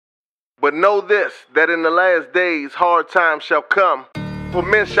But know this, that in the last days hard times shall come. For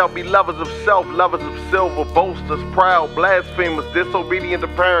men shall be lovers of self, lovers of silver, boasters, proud, blasphemers, disobedient to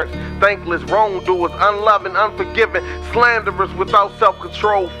parents, thankless, wrongdoers, unloving, unforgiving, slanderers, without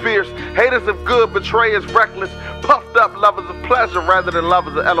self-control, fierce, haters of good, betrayers, reckless, puffed up, lovers of pleasure rather than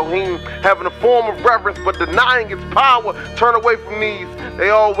lovers of Elohim, having a form of reverence but denying its power. Turn away from these. They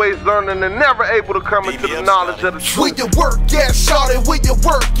always learning and never able to come into the knowledge of the truth. Where you work at, shawty, where you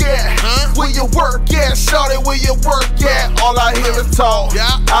work at? Where you work at, shawty, where you work at? All I hear is talk. Yeah.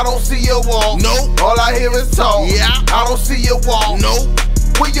 I don't see your walk. No. All I hear is talk. Yeah. I don't see your walk. No.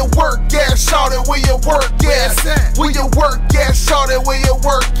 Where you work at, shawty, where you work at? Where you work at, shawty, where you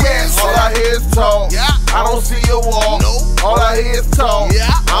work at? All I hear is talk. Yeah. I don't see your walk. No. All I hear is talk. Yeah.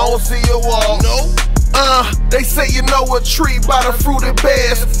 I don't see your walk. No. They say you know a tree by the fruit it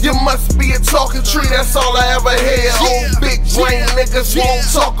bears. You must be a talking tree, that's all I ever had. Old big brain niggas won't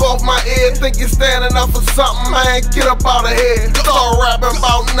talk off my ear. Think you're standing up for something, man, get up out of here. Start rapping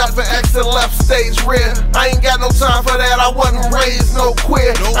about nothing, exit left stage rear. I ain't got no time for that, I wasn't raised no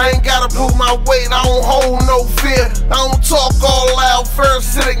queer. I ain't gotta prove my weight, I don't hold no fear. I don't talk all loud,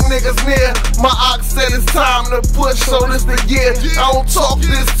 first sitting niggas near. My ox said it's time to push, so this the year. I don't talk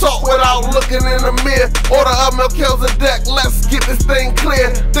this talk without looking in the mirror. Order up Melchizedek, let's get this thing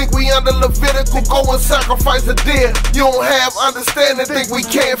clear. Think we under Levitical, go and sacrifice a deer. You don't have understanding, think we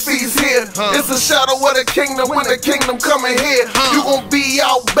can't feast here. It's a shadow of the kingdom when the kingdom coming here. You gon' be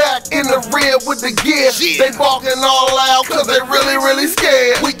out back in the rear with the gear. They barking all out cause they really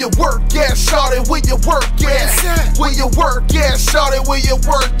scared. Where you work at, shawty, where you work at? Where you work at, shawty, where you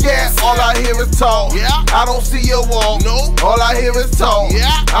work at? All I hear is talk. I don't see your walk. No. All I hear is talk.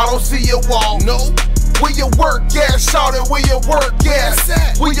 I don't see your walk. No. Where you work at, shawty, where you work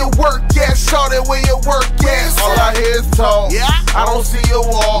at? Where you work at, shawty, where you work at? All I hear is talk. I don't see your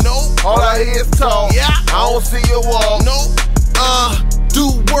wall. No. All I hear is talk. I don't see your wall. No.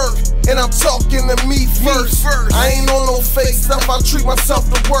 Do work, and I'm talking to me first. I ain't on no fake stuff, I treat myself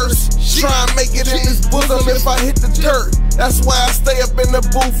the worst. Try and make it in this bosom if I hit the dirt. That's why I stay up in the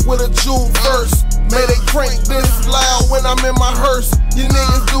booth with a jewel verse. May they crank this loud when I'm in my hearse. You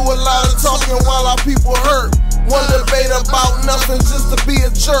niggas do a lot of talking while our people hurt. One debate about nothing just to be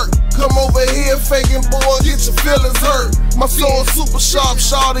a jerk. Come over here faking, boy, get your feelings hurt. My soul super sharp,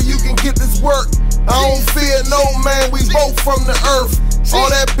 shawty, you can get this work. I don't fear no man, we both from the earth. All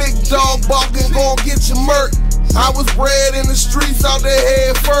that big dog barking gon' get you murked. I was bred in the streets out there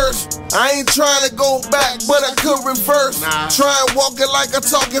head first. I ain't trying to go back, but I could reverse. Try and walk it like I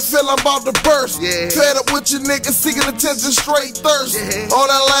talk and feel I'm about to burst. Fed up with your niggas seeking attention, straight thirst. All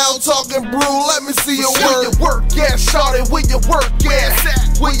that loud talking, brew, let me see your work. Where you work at, shawty, where you work at?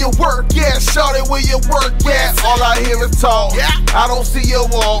 Where you work at, shawty, where you work at? All I hear is talk. I don't see your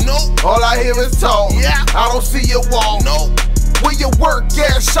walk. All I hear is talk. I don't see your walk. Where you work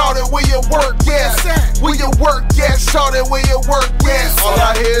at, shawty, where you work at? Where you work at, shawty, where you work at? All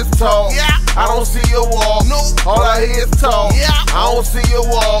I hear is talk. I don't see your wall. All I hear is talk. I don't see your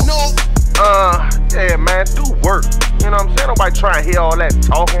wall. Yeah, man, do work. You know what I'm saying? Nobody trying to hear all that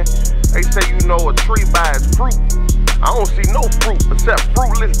talking. They say you know a tree by its fruit. I don't see no fruit except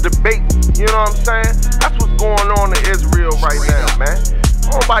fruitless debate. You know what I'm saying? That's what's going on in Israel right now, man.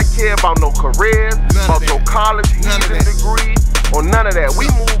 Nobody care about no careers, about no college, heathen degree, or none of that. We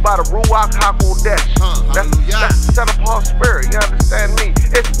move by the Ruach HaKodesh. That's set apart spirit. You understand me?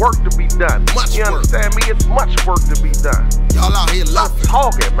 It's work to be done. You understand me? It's much work to be done. Y'all out here laughing.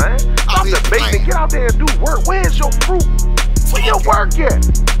 Stop talking, man. Stop debating. Get out there and do work. Where's your fruit? Where your work at?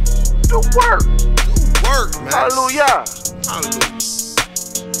 Do work. Do work, man. Hallelujah. Hallelujah.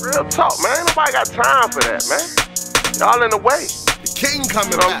 Real talk, man. Ain't nobody got time for that, man. Y'all in the way. The king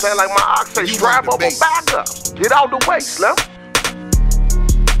coming, you know what I'm saying? Like my ox say, strap up or back up. Get out the way, Slim.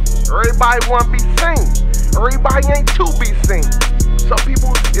 Everybody want to be seen. Everybody ain't to be seen. Some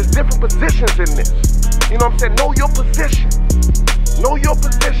people, it's different positions in this. You know what I'm saying? Know your position. Know your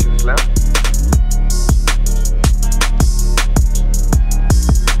position, Slim.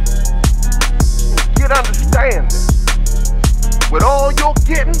 Get understanding. With all you're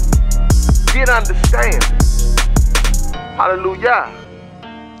getting, get understanding. Hallelujah.